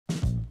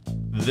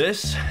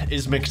This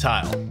is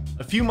McTile.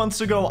 A few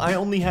months ago, I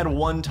only had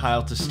one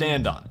tile to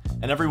stand on,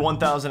 and every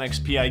 1000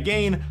 XP I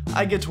gain,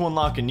 I get to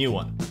unlock a new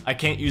one. I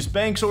can't use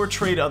banks or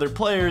trade other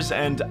players,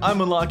 and I'm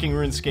unlocking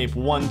RuneScape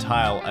one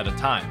tile at a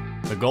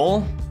time. The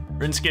goal?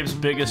 RuneScape's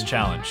biggest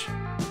challenge,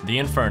 the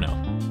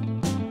Inferno.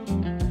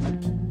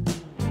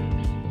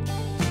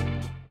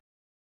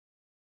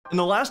 In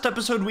the last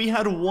episode, we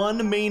had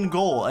one main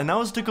goal, and that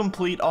was to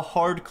complete a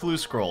hard clue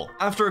scroll.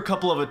 After a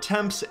couple of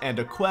attempts and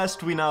a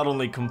quest, we not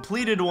only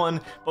completed one,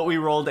 but we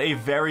rolled a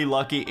very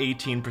lucky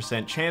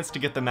 18% chance to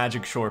get the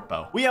magic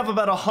shortbow. We have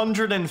about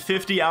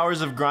 150 hours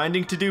of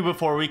grinding to do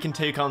before we can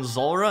take on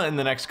Zulrah in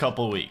the next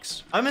couple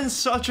weeks. I'm in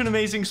such an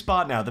amazing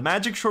spot now. The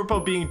magic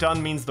shortbow being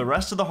done means the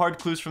rest of the hard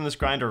clues from this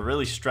grind are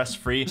really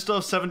stress-free. We still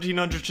have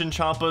 1700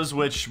 Chinchompas,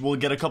 which we'll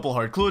get a couple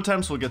hard clue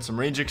attempts, we'll get some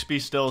range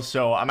XP still,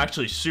 so I'm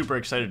actually super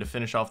excited to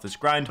finish off this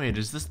grind. Wait,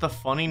 is this the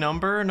funny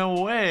number?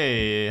 No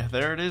way.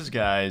 There it is,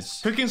 guys.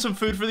 Cooking some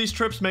food for these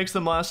trips makes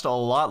them last a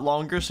lot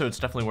longer, so it's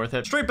definitely worth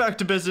it. Straight back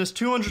to business,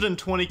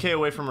 220k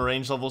away from a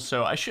range level,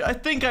 so I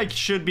think I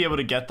should be able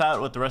to get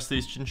that with the rest of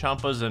these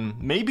Chinchompas, and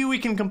maybe we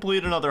can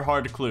complete another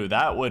hard clue.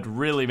 That would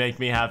really make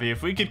me happy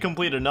if we could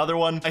complete another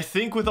one. I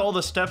think with all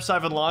the steps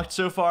I've unlocked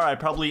so far, I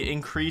probably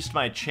increased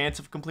my chance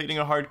of completing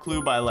a hard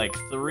clue by like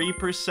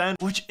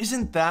 3%, which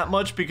isn't that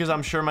much because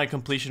I'm sure my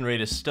completion rate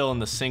is still in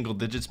the single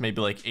digits,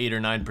 maybe like 8 or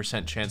 9%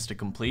 chance to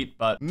complete,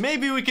 but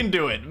maybe we can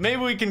do it.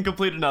 Maybe we can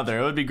complete another.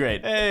 It would be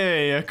great.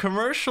 Hey, a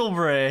commercial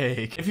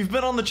break. If you've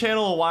been on the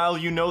channel a while,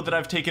 you know that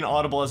I've taken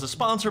Audible as a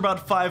sponsor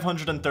about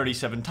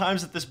 537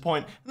 times at this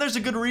point, and there's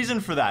a good reason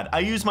for that. I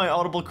use my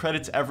Audible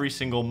credits every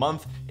single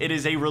month. It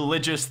is a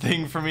religious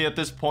thing for me at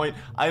this point.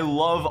 I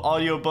love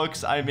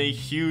audiobooks. I'm a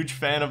huge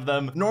fan of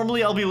them.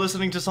 Normally, I'll be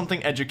listening to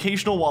something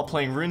educational while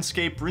playing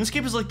RuneScape.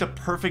 RuneScape is like the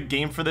perfect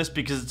game for this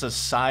because it's a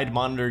side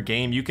monitor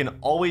game. You can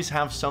always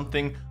have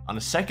something on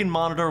a second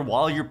monitor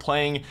while you're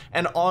playing,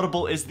 and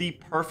Audible is the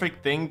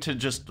perfect thing to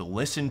just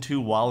listen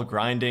to while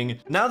grinding.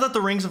 Now that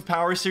the Rings of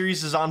Power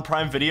series is on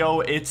Prime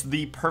Video, it's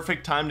the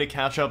perfect time to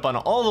catch up on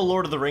all the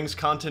Lord of the Rings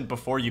content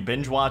before you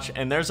binge watch,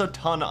 and there's a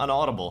ton on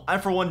Audible. I,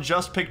 for one,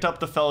 just picked up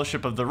The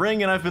Fellowship of the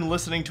Ring, and I've been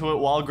listening to it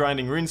while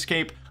grinding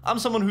RuneScape. I'm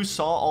someone who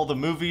saw all the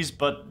movies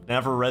but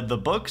never read the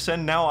books,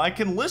 and now I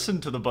can listen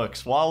to the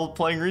books while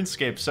playing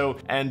RuneScape. So,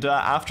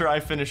 after I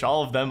finish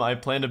all of them, I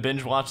plan to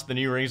binge watch the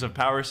new Rings of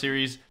Power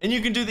series, and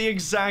you can do the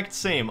exact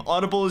same.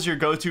 Audible is your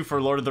go-to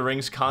for Lord of the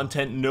Rings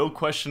content, no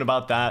question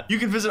about that. You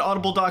can visit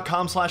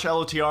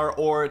audible.com/LOTR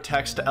or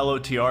text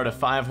LOTR to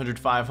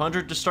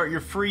 500 to start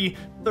your free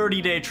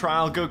 30-day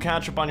trial. Go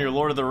catch up on your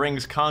Lord of the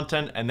Rings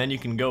content, and then you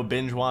can go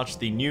binge watch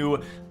the new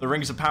The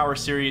Rings of Power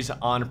series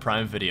on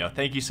Prime Video.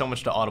 Thank you so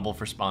much to Audible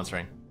for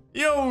sponsoring.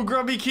 Yo,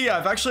 Grubby Key,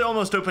 I've actually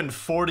almost opened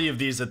 40 of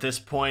these at this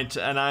point,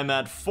 and I'm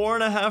at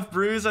 4.5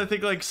 brews, I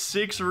think like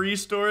 6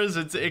 restores.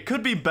 It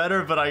could be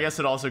better, but I guess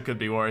it also could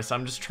be worse.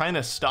 I'm just trying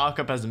to stock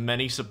up as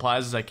many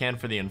supplies as I can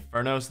for the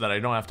Inferno so that I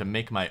don't have to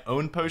make my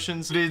own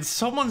potions. Did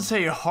someone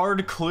say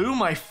hard clue?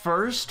 My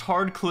first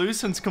hard clue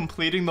since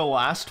completing the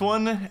last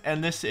one,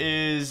 and this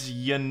is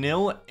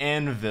Yanil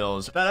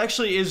Anvils. That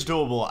actually is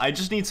doable. I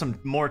just need some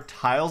more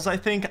tiles, I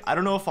think. I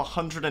don't know if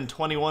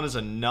 121 is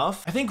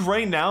enough. I think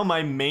right now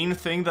my main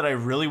thing that I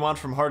really want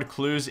from hard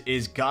clues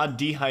is God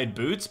D'hide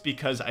boots,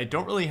 because I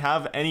don't really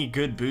have any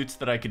good boots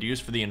that I could use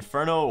for the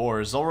Inferno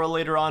or Zulrah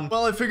later on.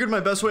 Well, I figured my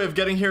best way of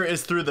getting here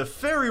is through the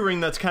fairy ring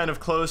that's kind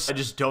of close. I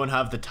just don't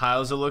have the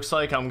tiles, it looks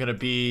like. I'm gonna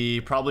be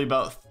probably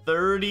about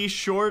 30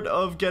 short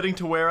of getting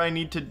to where I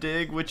need to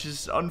dig, which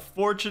is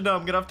unfortunate.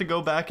 I'm gonna have to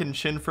go back and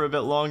chin for a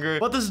bit longer,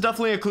 but this is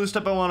definitely a clue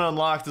step I want to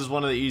unlock. This is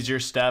one of the easier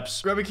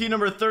steps. Grab a key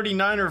number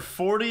 39 or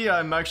 40,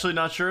 I'm actually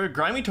not sure.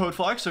 Grimy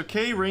Toadflax,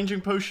 okay. Ranging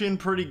potion,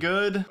 pretty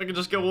good. I can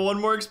just get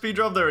one more XP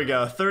drop. There we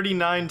go.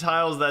 39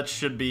 tiles, that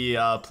should be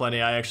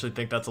plenty. I actually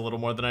think that's a little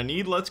more than I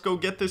need. Let's go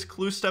get this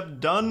clue step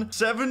done.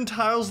 7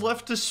 tiles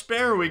left to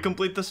spare. We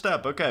complete the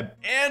step. Okay,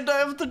 and I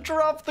have to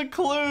drop the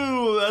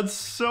clue. That's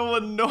so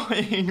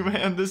annoying,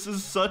 man. This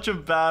is such a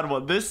bad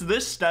one.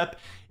 This step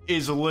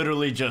is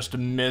literally just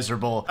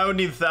miserable. I would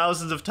need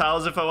thousands of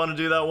tiles if I want to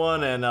do that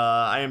one, and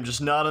I am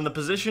just not in the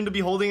position to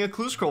be holding a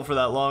clue scroll for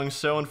that long,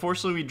 so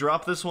unfortunately we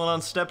drop this one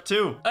on step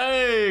 2.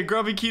 Hey,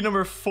 grubby key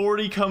number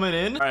 40 coming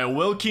in. All right,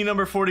 will key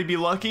number 40 be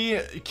lucky?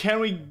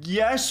 Can we?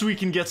 Yes, we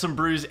can get some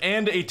brews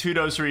and a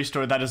 2-dose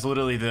restore. That is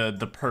literally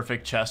the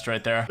perfect chest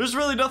right there. There's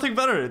really nothing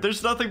better.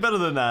 There's nothing better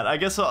than that. I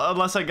guess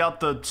unless I got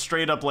the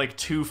straight up like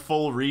 2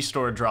 full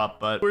restore drop,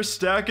 but we're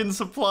stacking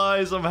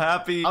supplies. I'm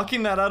happy.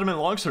 Alking that adamant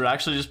longsword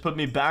actually just put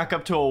me back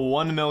up to a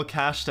 1 mil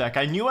cash stack.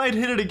 I knew I'd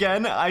hit it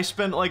again. I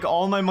spent like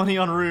all my money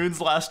on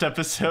runes last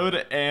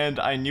episode, and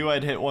I knew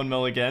I'd hit 1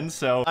 mil again,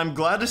 so I'm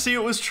glad to see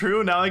it was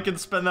true. Now I can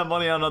spend that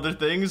money on other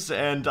things,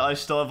 and I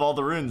still have all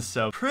the runes,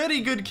 so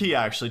pretty good key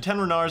actually. 10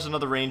 Renars,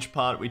 another range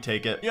pot, we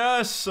take it.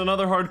 Yes,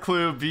 another hard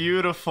clue,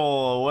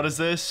 beautiful. What is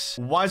this?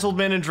 Wise Old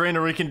Man and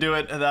Drainer, we can do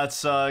it.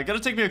 That's gonna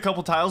take me a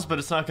couple tiles, but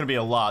it's not gonna be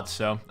a lot,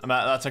 so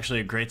that's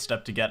actually a great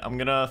step to get. I'm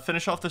gonna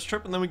finish off this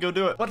trip and then we go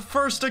do it. But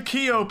first, a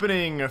key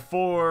opening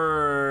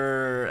for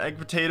more egg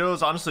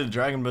potatoes. Honestly, the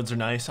dragon bones are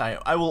nice.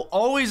 I will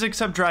always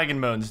accept dragon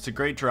bones. It's a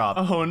great drop.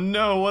 Oh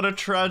no, what a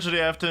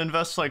tragedy. I have to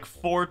invest like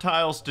 4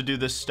 tiles to do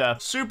this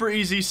step. Super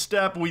easy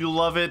step. We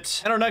love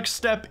it. And our next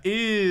step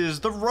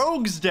is the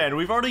Rogue's Den.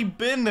 We've already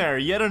been there.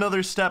 Yet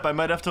another step. I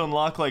might have to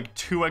unlock like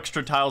 2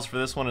 extra tiles for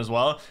this one as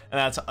well. And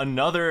that's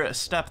another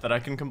step that I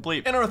can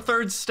complete. And our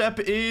third step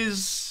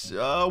is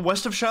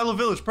west of Shiloh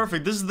Village.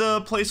 Perfect. This is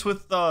the place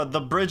with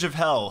the Bridge of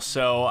Hell.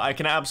 So I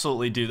can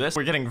absolutely do this.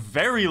 We're getting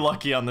very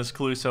lucky on this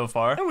clue so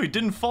far. Oh, we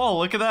didn't fall.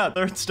 Look at that.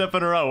 Third step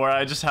in a row where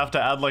I just have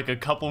to add like a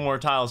couple more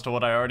tiles to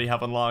what I already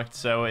have unlocked.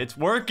 So it's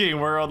working.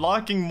 We're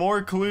unlocking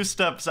more clue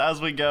steps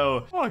as we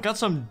go. Oh, I got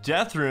some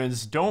death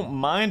runes. Don't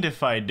mind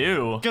if I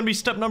do. It's gonna be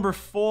step number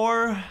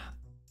 4.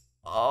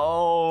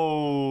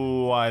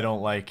 Oh, I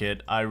don't like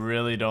it. I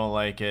really don't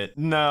like it.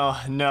 No,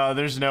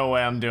 there's no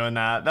way I'm doing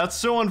that. That's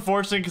so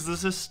unfortunate because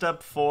this is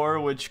step 4,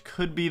 which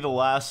could be the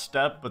last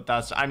step, but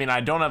that's, I mean,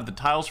 I don't have the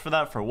tiles for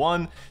that for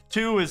 1.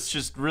 2, it's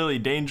just really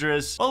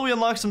dangerous. Well, we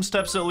unlocked some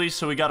steps at least,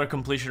 so we got a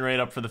completion rate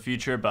up for the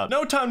future, but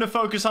no time to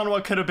focus on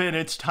what could have been.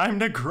 It's time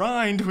to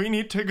grind. We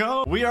need to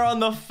go. We are on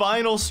the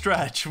final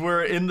stretch.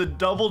 We're in the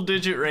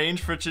double-digit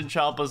range for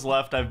Chinchampa's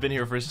left. I've been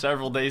here for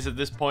several days at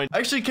this point. I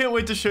actually can't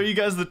wait to show you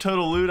guys the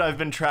total loot. I've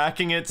been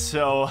tracking it,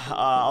 so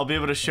I'll be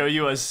able to show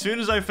you as soon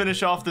as I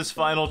finish off this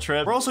final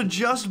trip. We're also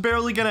just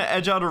barely gonna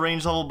edge out a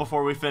range level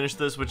before we finish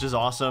this, which is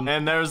awesome.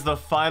 And there's the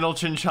final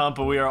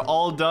Chinchampa. We are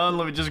all done.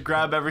 Let me just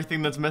grab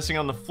everything that's missing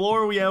on the floor.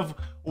 We have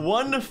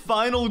 1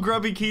 final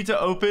grubby key to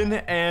open,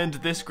 and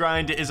this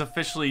grind is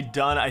officially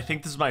done. I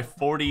think this is my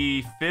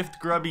 45th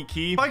grubby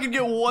key. If I could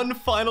get 1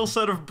 final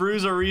set of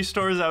brews or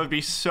restores, I would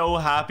be so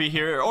happy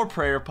here, or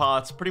prayer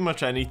pots. Pretty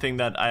much anything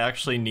that I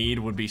actually need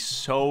would be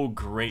so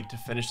great to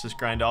finish this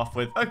grind off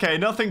with. Okay,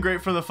 nothing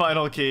great for the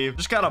final key.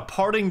 Just got a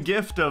parting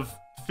gift of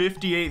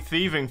 58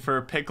 thieving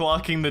for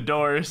picklocking the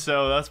door,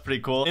 so that's pretty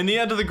cool. In the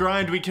end of the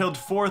grind, we killed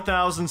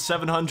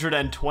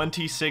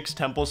 4,726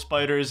 temple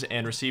spiders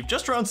and received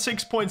just around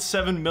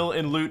 6.7 mil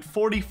in loot,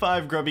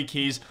 45 grubby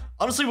keys.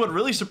 Honestly, what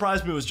really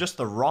surprised me was just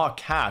the raw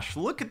cash.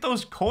 Look at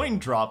those coin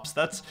drops.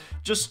 That's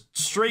just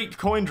straight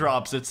coin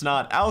drops. It's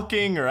not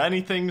alking or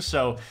anything,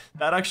 so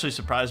that actually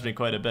surprised me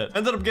quite a bit.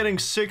 Ended up getting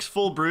 6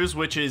 full brews,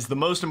 which is the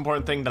most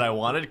important thing that I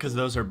wanted because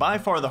those are by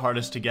far the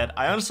hardest to get.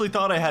 I honestly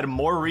thought I had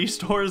more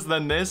restores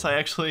than this. I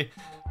actually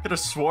could have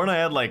sworn I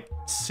had like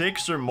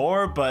 6 or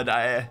more, but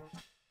I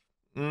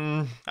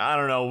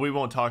don't know. We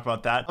won't talk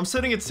about that. I'm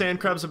sitting at sand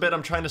crabs a bit.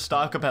 I'm trying to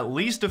stock up at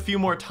least a few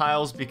more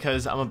tiles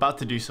because I'm about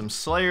to do some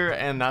Slayer,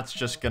 and that's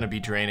just gonna be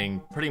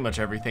draining pretty much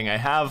everything I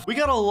have. We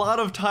got a lot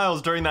of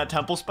tiles during that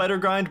temple spider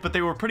grind, but they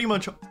were pretty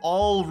much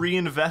all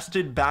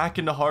reinvested back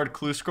into hard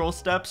clue scroll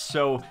steps.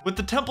 So with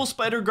the temple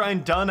spider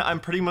grind done, I'm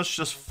pretty much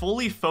just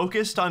fully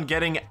focused on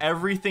getting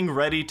everything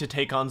ready to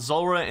take on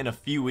Zulrah in a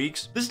few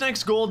weeks. This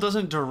next goal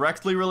doesn't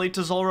directly relate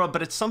to Zulrah,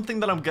 but it's something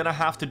that I'm gonna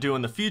have to do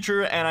in the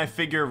future, and I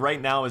figure right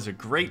now is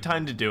a great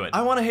time to do it.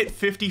 I want to hit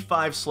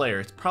 55 Slayer.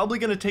 It's probably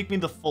going to take me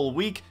the full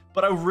week,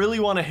 but I really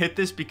want to hit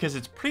this because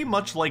it's pretty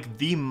much like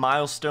the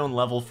milestone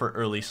level for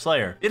early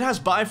Slayer. It has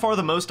by far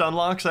the most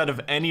unlocks out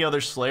of any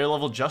other Slayer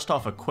level just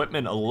off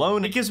equipment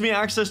alone. It gives me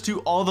access to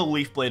all the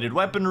leaf-bladed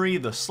weaponry,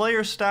 the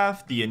Slayer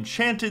staff, the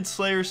enchanted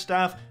Slayer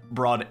staff,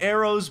 broad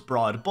arrows,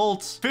 broad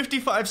bolts.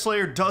 55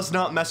 Slayer does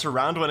not mess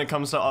around when it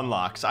comes to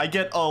unlocks. I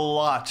get a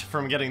lot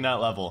from getting that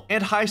level.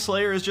 And high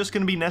Slayer is just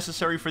going to be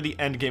necessary for the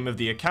end game of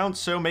the account,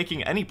 so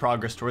making any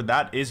progress toward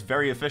that is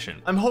very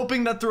efficient. I'm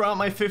hoping that throughout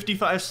my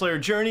 55 Slayer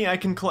journey, I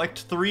can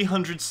collect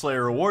 300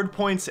 Slayer reward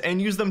points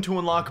and use them to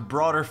unlock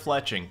broader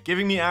fletching,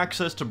 giving me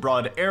access to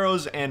broad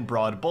arrows and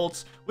broad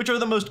bolts, which are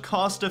the most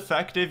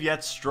cost-effective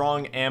yet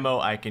strong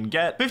ammo I can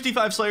get.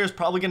 55 Slayer is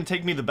probably going to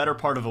take me the better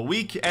part of a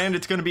week, and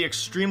it's going to be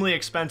extremely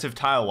expensive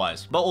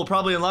tile-wise. But we'll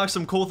probably unlock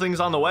some cool things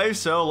on the way,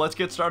 so let's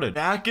get started.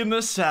 Back in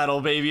the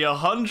saddle, baby.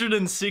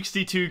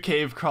 162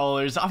 cave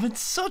crawlers. I'm in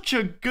such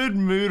a good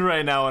mood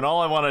right now, and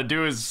all I want to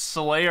do is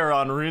Slayer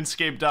on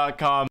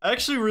RuneScape.com. I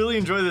actually really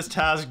enjoy this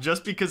task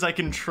just because I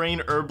can train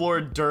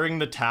Herblord during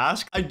the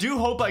task. I do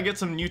hope I get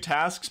some new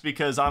tasks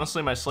because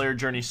honestly, my Slayer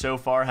journey so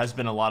far has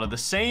been a lot of the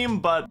same,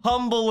 but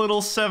humble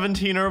little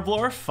 17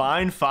 Herblore.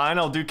 Fine,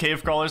 I'll do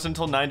cave crawlers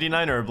until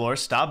 99 Herblore.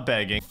 Stop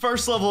begging.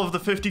 First level of the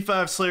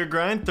 55 Slayer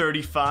grind,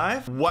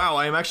 35. Wow,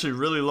 I am actually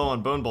really low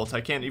on bone bolts.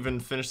 I can't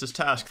even finish this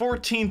task.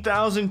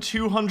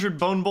 14,200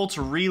 bone bolts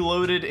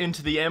reloaded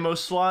into the ammo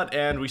slot,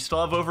 and we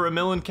still have over $1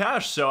 million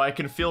cash, so I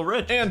can feel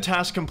rich. And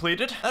task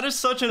completed. That is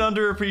such an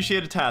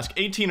underappreciated task.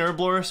 18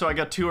 Herblore, so I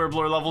got 2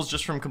 Herblore levels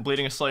just from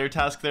completing a Slayer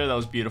task there. That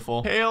was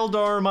beautiful.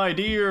 Haildar, my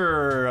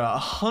dear.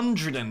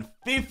 150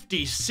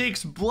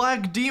 56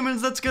 black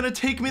demons, that's gonna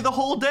take me the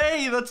whole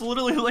day. That's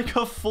literally like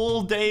a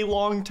full day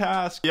long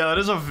task. Yeah, that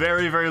is a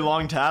very, very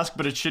long task,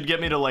 but it should get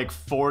me to like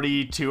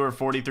 42 or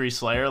 43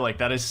 Slayer. Like,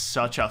 that is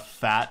such a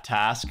fat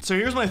task. So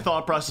here's my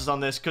thought process on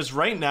this, because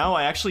right now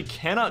I actually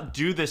cannot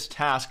do this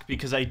task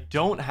because I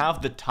don't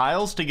have the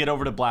tiles to get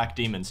over to black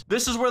demons.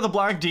 This is where the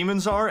black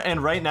demons are,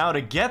 and right now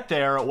to get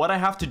there, what I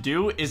have to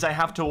do is I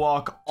have to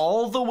walk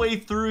all the way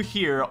through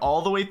here,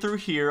 all the way through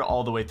here,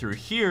 all the way through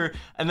here,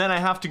 and then I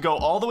have to go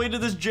all the way to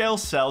this jail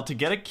cell to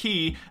get a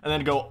key, and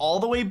then go all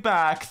the way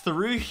back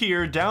through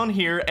here, down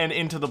here, and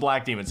into the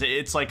black demons.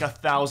 It's like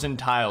 1,000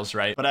 tiles,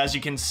 right? But as you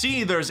can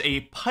see, there's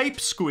a pipe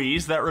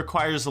squeeze that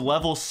requires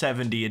level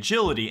 70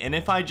 agility, and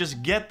if I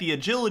just get the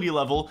agility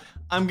level,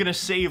 I'm gonna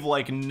save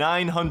like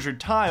 900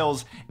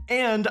 tiles,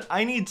 and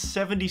I need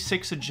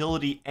 76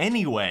 agility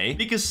anyway,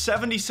 because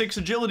 76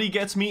 agility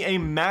gets me a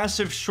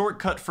massive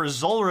shortcut for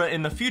Zulrah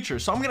in the future,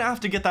 so I'm gonna have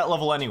to get that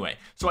level anyway.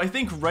 So I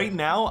think right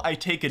now, I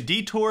take a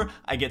detour,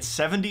 I get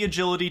 70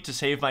 agility to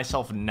save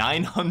myself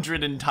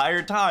 900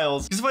 entire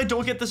tiles, because if I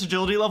don't get this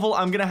agility level,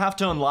 I'm gonna have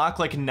to unlock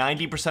like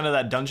 90% of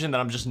that dungeon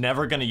that I'm just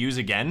never gonna use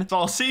again. So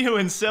I'll see you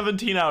in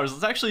 17 hours.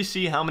 Let's actually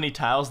see how many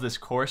tiles this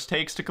course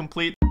takes to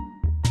complete.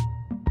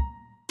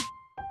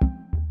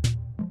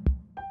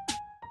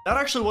 That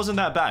actually wasn't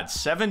that bad.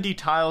 70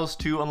 tiles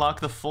to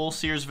unlock the full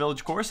Sears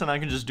Village course, and I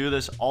can just do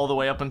this all the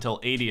way up until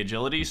 80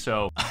 agility,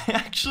 so I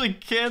actually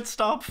can't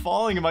stop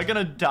falling. Am I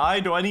gonna die?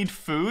 Do I need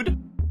food?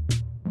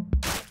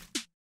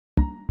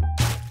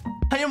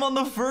 I am on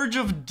the verge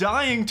of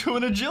dying to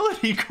an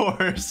agility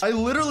course. I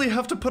literally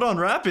have to put on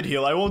rapid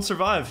heal. I won't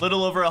survive.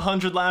 Little over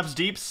 100 laps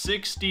deep,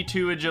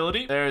 62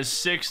 agility. There's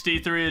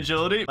 63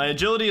 agility. My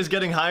agility is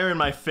getting higher and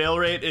my fail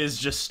rate is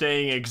just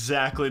staying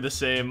exactly the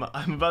same.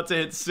 I'm about to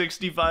hit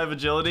 65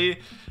 agility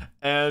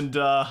and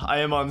I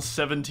am on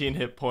 17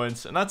 hit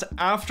points, and that's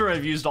after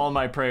I've used all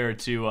my prayer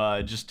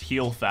to just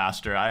heal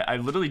faster. I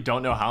literally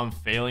don't know how I'm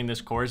failing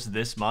this course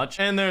this much.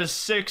 And there's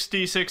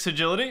 66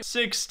 agility,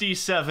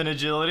 67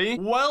 agility.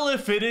 Well,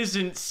 if it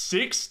isn't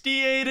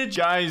 68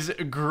 guys,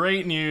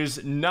 great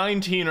news,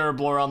 19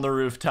 Herblore on the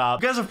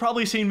rooftop. You guys have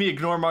probably seen me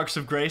ignore Marks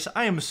of Grace.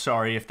 I am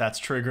sorry if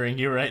that's triggering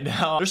you right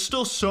now. There's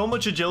still so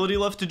much agility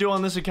left to do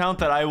on this account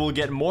that I will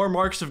get more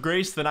Marks of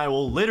Grace than I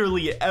will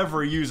literally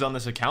ever use on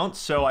this account,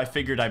 so I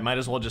figured I might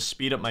as well just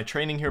speed up my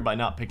training here by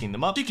not picking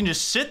them up. You can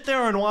just sit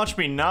there and watch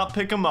me not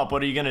pick them up.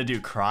 What are you gonna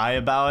do? Cry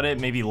about it?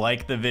 Maybe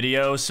like the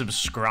video?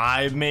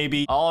 Subscribe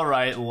maybe? All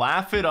right,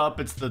 laugh it up.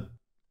 It's the...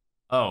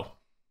 Oh.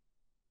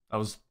 That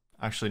was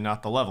actually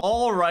not the level.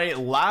 All right,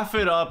 laugh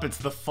it up. It's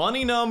the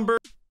funny number.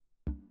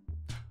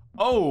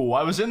 Oh,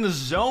 I was in the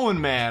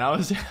zone, man. I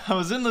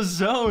was in the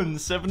zone.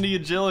 70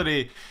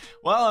 agility.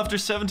 Well, after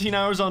 17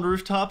 hours on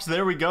rooftops,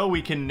 there we go.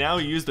 We can now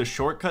use the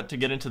shortcut to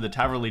get into the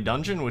Taverley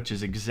dungeon, which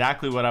is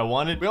exactly what I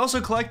wanted. We also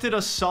collected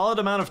a solid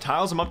amount of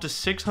tiles. I'm up to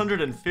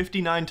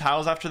 659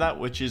 tiles after that,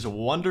 which is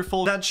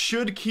wonderful. That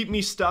should keep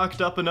me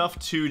stocked up enough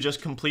to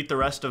just complete the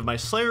rest of my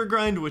Slayer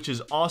grind, which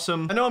is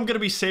awesome. I know I'm gonna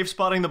be safe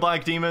spotting the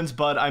black demons,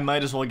 but I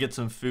might as well get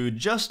some food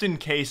just in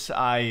case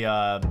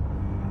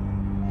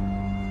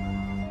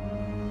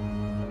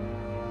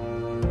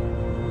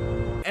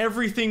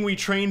everything we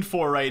trained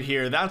for right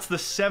here. That's the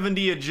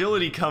 70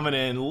 agility coming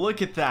in.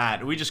 Look at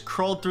that. We just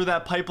crawled through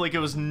that pipe like it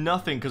was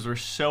nothing because we're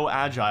so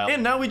agile.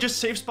 And now we just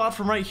safe spot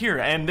from right here.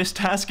 And this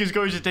task is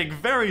going to take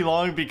very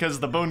long because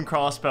the bone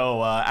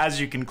crossbow, as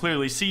you can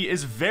clearly see,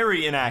 is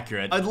very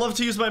inaccurate. I'd love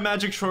to use my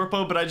magic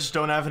shortbow, but I just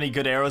don't have any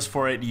good arrows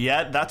for it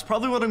yet. That's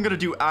probably what I'm going to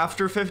do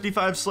after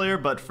 55 Slayer,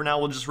 but for now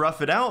we'll just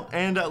rough it out,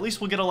 and at least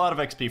we'll get a lot of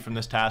XP from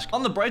this task.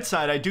 On the bright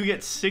side, I do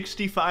get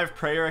 65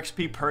 prayer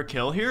XP per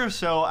kill here,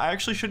 so I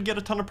actually should get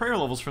a ton of prayer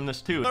levels from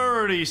this too.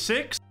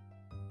 36.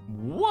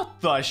 What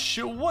the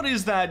what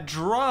is that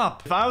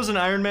drop? If I was an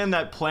Iron Man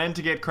that planned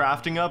to get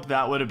crafting up,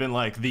 that would have been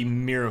like the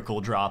miracle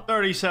drop.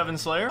 37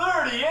 Slayer.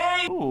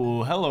 38.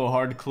 Ooh, hello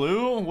hard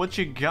clue. What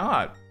you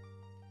got?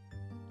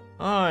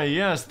 Ah,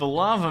 yes, the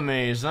lava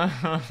maze.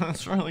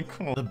 That's really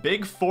cool. The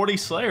big 40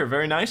 Slayer,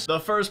 very nice. The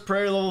first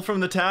prayer level from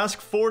the task,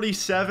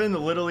 47.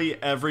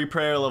 Literally every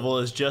prayer level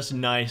is just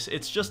nice.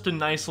 It's just a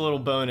nice little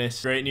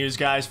bonus. Great news,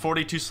 guys.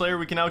 42 Slayer,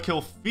 we can now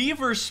kill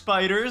fever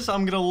spiders.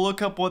 I'm gonna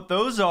look up what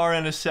those are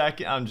in a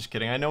second. I'm just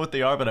kidding. I know what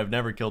they are, but I've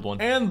never killed one.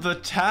 And the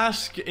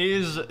task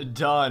is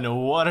done.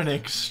 What an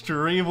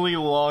extremely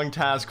long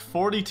task.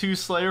 42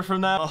 Slayer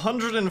from that.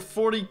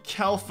 140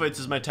 Calfites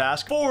is my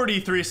task.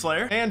 43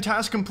 Slayer. And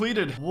task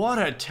completed. What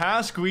a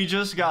task. We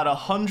just got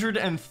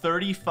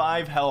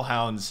 135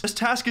 Hellhounds. This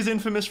task is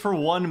infamous for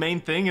one main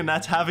thing, and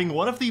that's having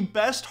one of the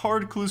best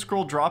hard clue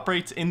scroll drop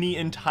rates in the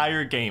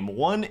entire game.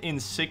 1 in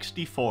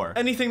 64.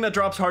 Anything that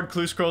drops hard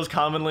clue scrolls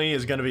commonly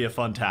is going to be a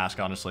fun task,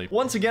 honestly.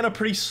 Once again, a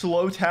pretty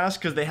slow task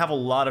because they have a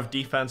lot of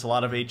defense, a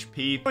lot of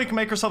HP. We can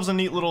make ourselves a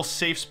neat little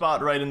safe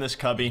spot right in this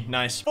cubby.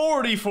 Nice.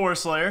 44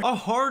 Slayer. A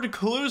hard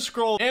clue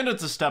scroll. And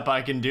it's a step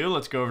I can do.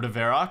 Let's go over to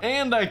Varrock.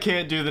 And I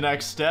can't do the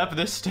next step.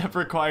 This step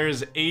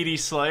requires 80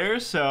 Slayer.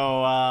 Slayer,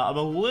 so I'm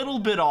a little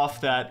bit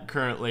off that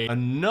currently.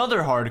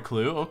 Another hard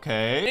clue,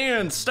 okay.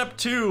 And step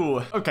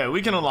 2. Okay,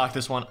 we can unlock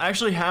this one. I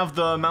actually have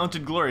the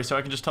Mounted Glory, so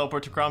I can just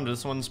teleport to Crom.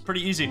 This one's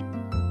pretty easy.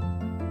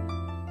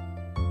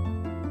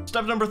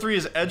 Step number 3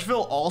 is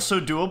Edgeville, also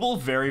doable,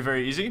 very,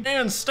 very easy.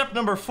 And step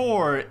number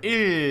 4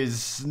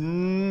 is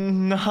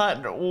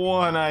not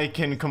one I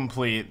can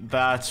complete.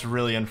 That's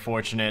really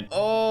unfortunate.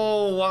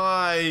 Oh,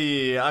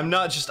 why?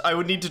 I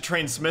would need to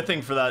train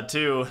smithing for that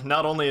too.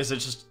 Not only is it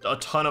just a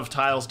ton of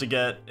tiles to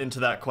get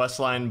into that quest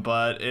line,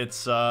 but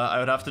it's, I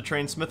would have to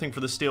train smithing for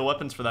the steel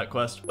weapons for that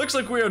quest. Looks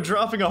like we are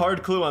dropping a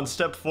hard clue on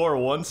step 4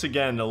 once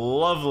again.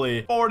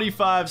 Lovely.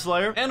 45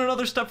 Slayer. And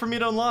another step for me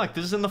to unlock.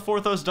 This is in the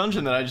Forthos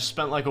dungeon that I just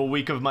spent like a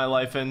week of my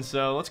life in,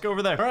 so let's go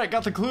over there. All right,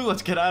 got the clue.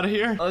 Let's get out of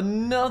here.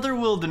 Another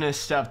wilderness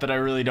step that I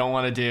really don't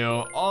want to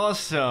do.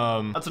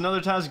 Awesome. That's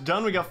another task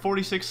done. We got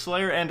 46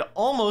 Slayer and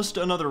almost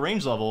another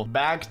range level.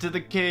 Back to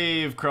the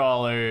cave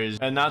crawlers.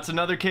 And that's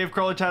another cave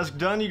crawler task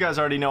done. You guys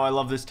already know I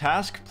love this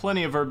task.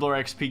 Plenty of Herblore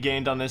XP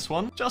gained on this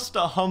one. Just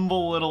a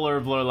humble little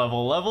Herblore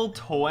level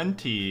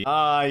 20.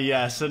 Ah,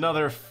 yes,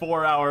 another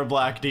 4-hour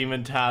Black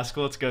Demon task.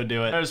 Let's go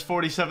do it. There's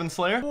 47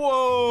 Slayer.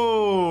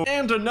 Whoa!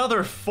 And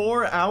another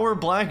 4-hour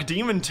Black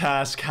Demon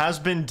task has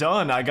been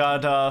done. I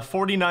got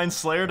 49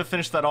 Slayer to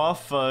finish that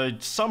off,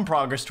 some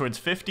progress towards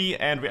 50,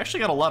 and we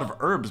actually got a lot of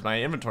herbs.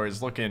 My inventory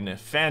is looking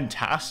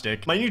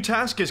fantastic. My new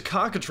task is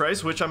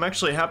Cockatrice, which I'm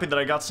actually happy that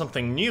I got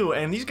something new,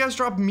 and these guys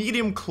drop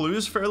medium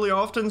clues fairly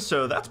often,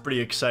 so that's pretty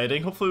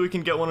exciting. Hopefully we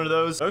can get one of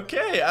those.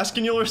 Okay, ask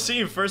and you'll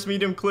receive. First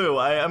medium clue.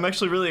 I'm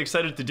actually really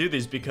excited to do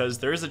these because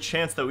there is a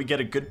chance that we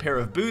get a good pair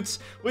of boots,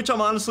 which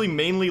I'm honestly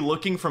mainly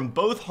looking from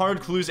both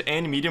hard clues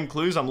and medium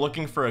clues. I'm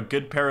looking for a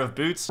good pair of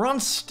boots. We're on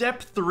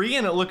step 3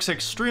 and it looks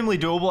extremely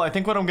doable. I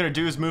think what I'm gonna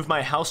do is move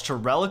my house to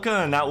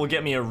Relica, and that will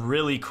get me a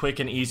really quick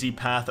and easy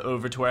path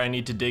over to where I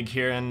need to dig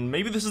here, and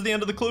maybe this is the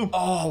end of the clue.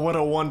 Oh, what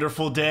a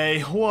wonderful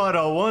day. What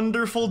a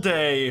wonderful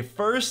day.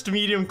 First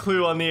medium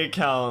clue on the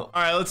account.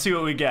 All right, let's see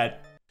what we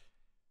get.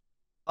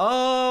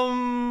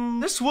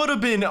 This would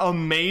have been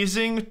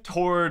amazing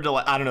toward,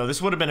 I don't know,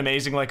 this would have been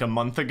amazing like a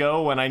month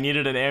ago when I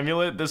needed an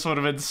amulet. This would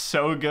have been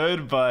so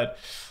good, but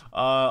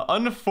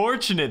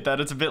unfortunate that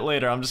it's a bit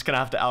later. I'm just gonna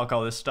have to alch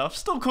all this stuff.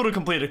 Still cool to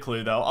complete a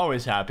clue though,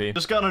 always happy.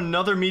 Just got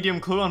another medium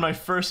clue on my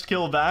first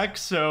kill back,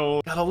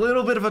 so got a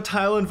little bit of a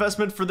tile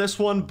investment for this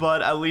one,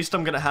 but at least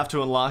I'm gonna have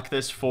to unlock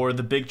this for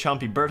the big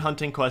chompy bird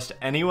hunting quest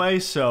anyway,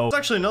 so it's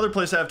actually another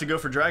place I have to go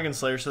for Dragon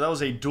Slayer, so that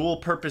was a dual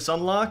purpose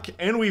unlock,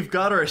 and we've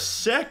got our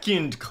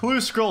second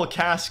clue scroll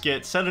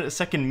casket,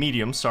 second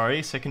medium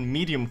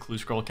clue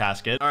scroll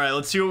casket. All right,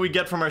 let's see what we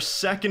get from our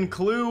second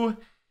clue.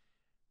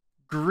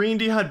 Green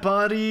D'hide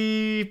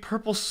body,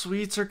 purple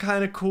sweets are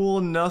kind of cool.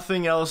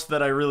 Nothing else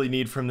that I really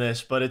need from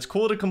this, but it's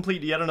cool to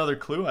complete yet another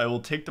clue. I will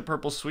take the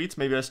purple sweets.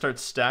 Maybe I start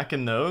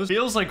stacking those.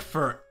 Feels like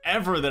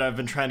forever that I've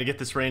been trying to get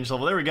this range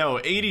level. There we go,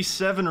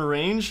 87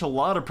 range. A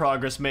lot of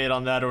progress made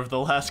on that over the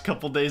last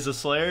couple days of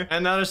Slayer.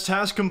 And that is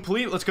task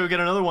complete. Let's go get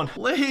another one.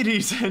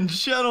 Ladies and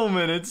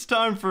gentlemen, it's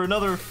time for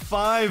another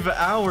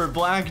 5-hour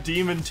Black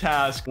Demon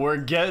task. We're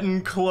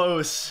getting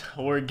close.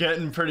 We're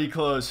getting pretty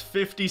close.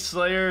 50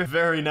 Slayer,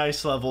 very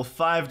nice level.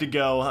 5 to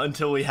go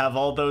until we have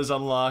all those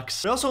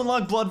unlocks. We also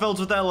unlock blood velds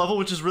with that level,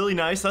 which is really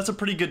nice. That's a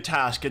pretty good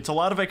task. It's a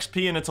lot of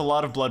XP and it's a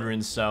lot of blood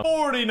runes, so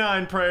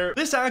 49 prayer.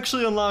 This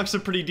actually unlocks a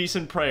pretty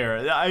decent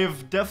prayer. I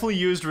have definitely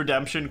used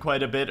redemption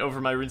quite a bit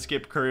over my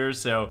RuneScape career,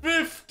 so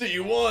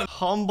 51.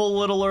 Humble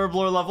little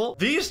herblore level.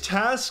 These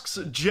tasks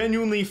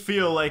genuinely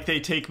feel like they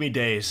take me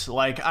days.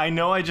 Like, I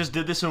know I just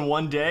did this in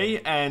one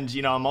day, and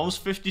you know, I'm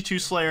almost 52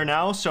 Slayer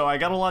now, so I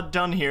got a lot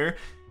done here.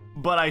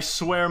 But I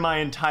swear my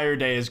entire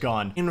day is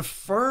gone.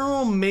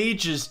 Infernal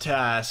Mage's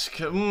task.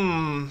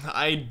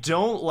 I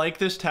don't like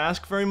this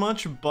task very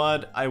much,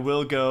 but I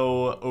will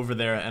go over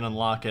there and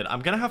unlock it.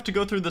 I'm gonna have to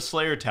go through the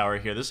Slayer Tower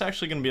here. This is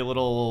actually gonna be a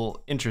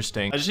little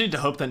interesting. I just need to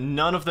hope that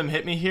none of them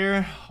hit me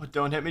here. Oh,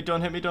 don't hit me,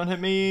 don't hit me, don't hit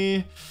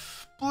me.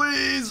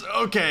 Please.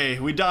 Okay,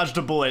 we dodged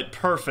a bullet.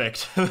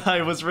 Perfect.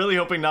 I was really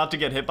hoping not to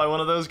get hit by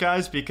one of those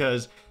guys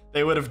because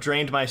they would have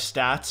drained my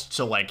stats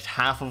to like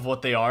half of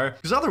what they are.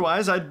 Because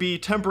otherwise, I'd be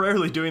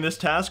temporarily doing this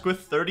task with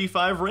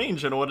 35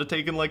 range, and it would have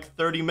taken like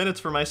 30 minutes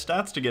for my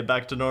stats to get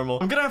back to normal.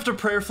 I'm gonna have to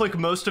prayer flick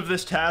most of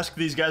this task.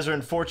 These guys are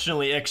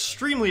unfortunately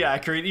extremely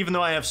accurate. Even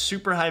though I have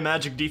super high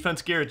magic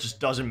defense gear, it just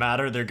doesn't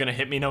matter. They're gonna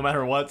hit me no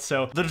matter what.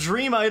 So the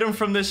dream item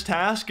from this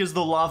task is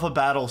the lava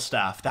battle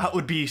staff. That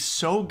would be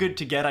so good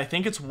to get. I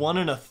think it's 1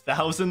 in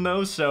 1,000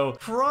 though, so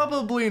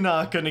probably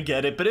not gonna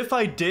get it. But if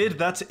I did,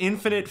 that's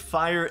infinite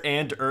fire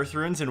and earth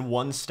runes in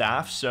one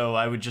staff, so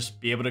I would just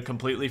be able to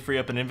completely free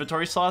up an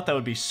inventory slot. That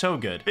would be so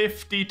good.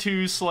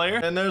 52 Slayer.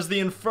 And there's the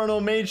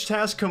Infernal Mage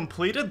task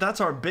completed. That's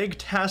our big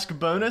task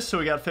bonus, so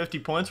we got 50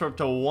 points. We're up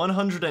to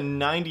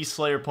 190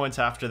 Slayer points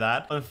after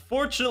that.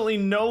 Unfortunately,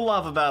 no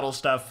lava battle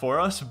staff for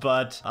us,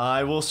 but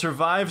I will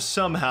survive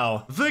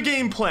somehow. The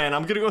game plan.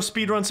 I'm gonna go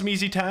speedrun some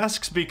easy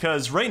tasks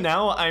because right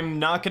now I'm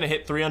not gonna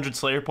hit 300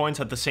 Slayer points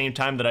at the same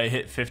time that I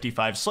hit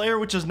 55 Slayer,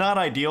 which is not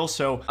ideal,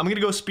 so I'm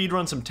gonna go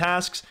speedrun some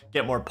tasks,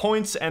 get more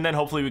points, and then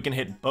hopefully hopefully we can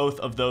hit both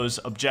of those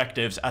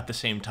objectives at the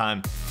same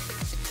time.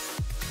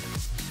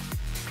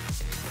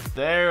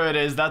 There it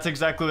is. That's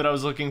exactly what I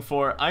was looking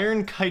for.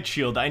 Iron kite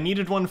shield. I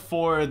needed one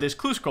for this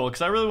clue scroll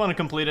because I really want to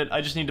complete it. I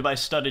just need to buy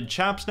studded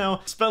chaps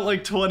now. Spent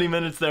like 20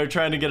 minutes there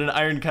trying to get an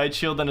iron kite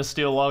shield and a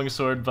steel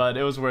longsword, but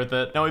it was worth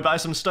it. Now we buy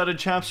some studded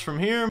chaps from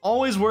here.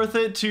 Always worth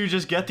it to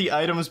just get the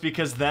items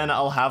because then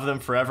I'll have them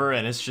forever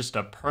and it's just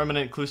a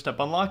permanent clue step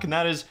unlock, and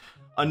that is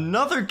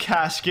another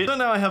casket. So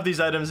now I have these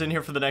items in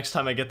here for the next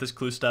time I get this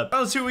clue step.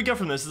 Let's see what we get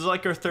from this. This is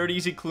like our third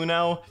easy clue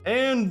now,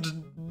 and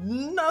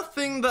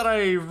nothing that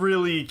I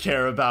really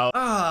care about.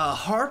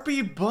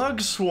 Harpy bug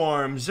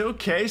swarms.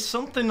 Okay,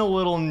 something a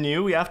little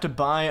new. We have to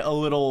buy a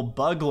little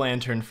bug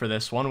lantern for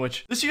this one,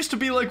 which this used to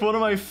be like one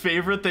of my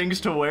favorite things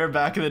to wear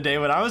back in the day.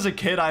 When I was a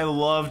kid, I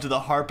loved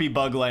the harpy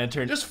bug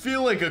lantern. Just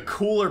feel like a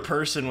cooler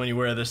person when you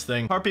wear this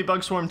thing. Harpy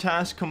bug swarm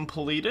task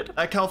completed.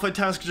 That Califite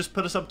task just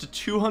put us up to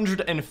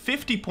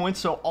 250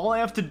 points. So all I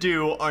have to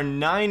do are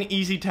 9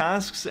 easy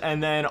tasks,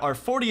 and then our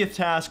 40th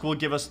task will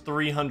give us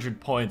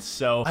 300 points.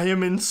 So I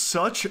am in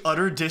such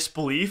utter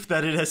disbelief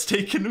that it has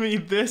taken me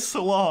this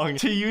long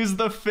to use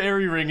the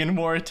fairy ring in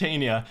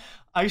Mauritania.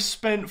 I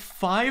spent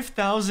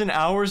 5,000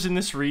 hours in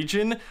this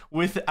region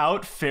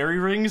without fairy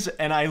rings,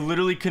 and I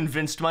literally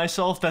convinced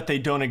myself that they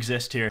don't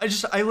exist here.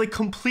 I like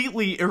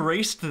completely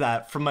erased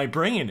that from my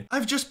brain.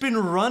 I've just been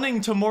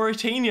running to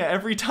Mauritania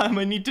every time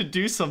I need to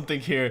do something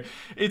here.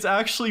 It's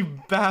actually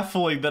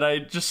baffling that I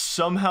just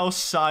somehow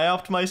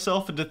psyoped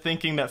myself into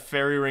thinking that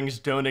fairy rings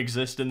don't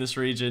exist in this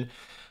region.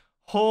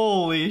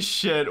 Holy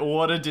shit,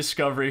 what a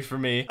discovery for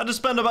me. I had to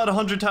spend about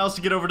 100 tiles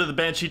to get over to the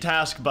Banshee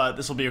task, but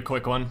this will be a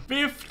quick one.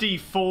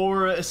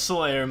 54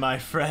 Slayer, my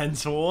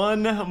friends.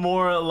 One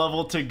more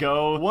level to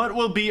go. What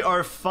will be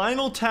our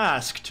final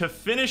task to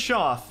finish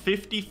off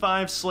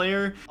 55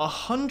 Slayer?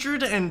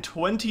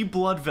 120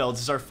 Blood Velds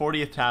is our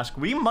 40th task.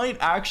 We might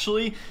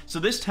actually, so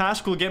this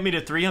task will get me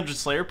to 300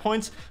 Slayer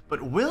points,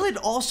 but will it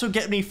also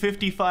get me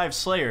 55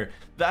 Slayer?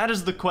 That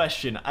is the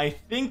question. I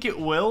think it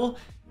will.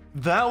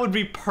 That would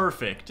be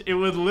perfect. It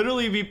would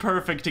literally be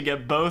perfect to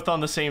get both on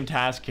the same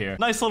task here.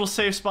 Nice little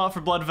safe spot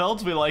for Blood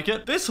Velds, we like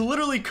it. This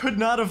literally could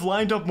not have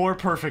lined up more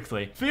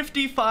perfectly.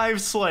 55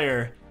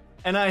 Slayer,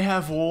 and I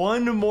have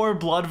one more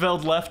Blood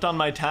Veld left on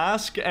my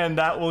task, and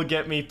that will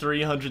get me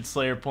 300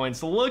 Slayer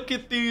points. Look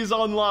at these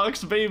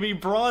unlocks, baby.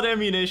 Broad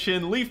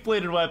ammunition,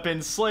 leaf-bladed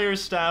weapons, Slayer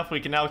staff. We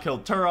can now kill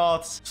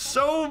Turoths.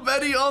 So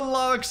many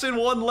unlocks in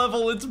one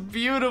level. It's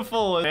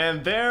beautiful.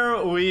 And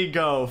there we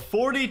go.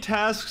 40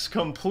 tasks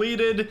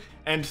completed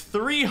and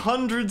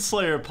 300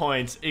 Slayer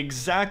points.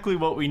 Exactly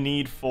what we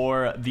need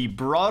for the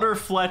broader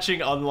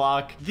fletching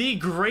unlock. The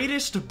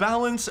greatest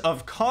balance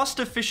of cost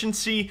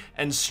efficiency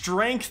and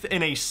strength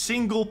in a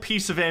single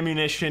piece of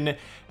ammunition.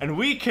 And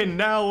we can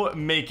now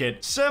make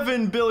it.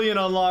 7 billion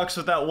unlocks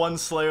with that one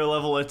Slayer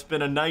level. It's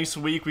been a nice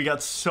week. We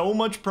got so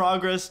much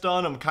progress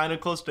done. I'm kind of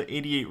close to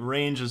 88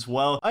 range as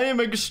well. I am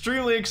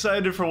extremely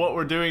excited for what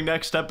we're doing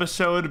next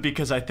episode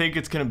because I think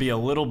it's going to be a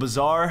little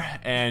bizarre,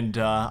 and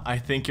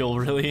I think you'll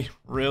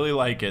really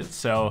like it.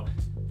 So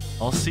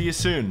I'll see you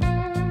soon.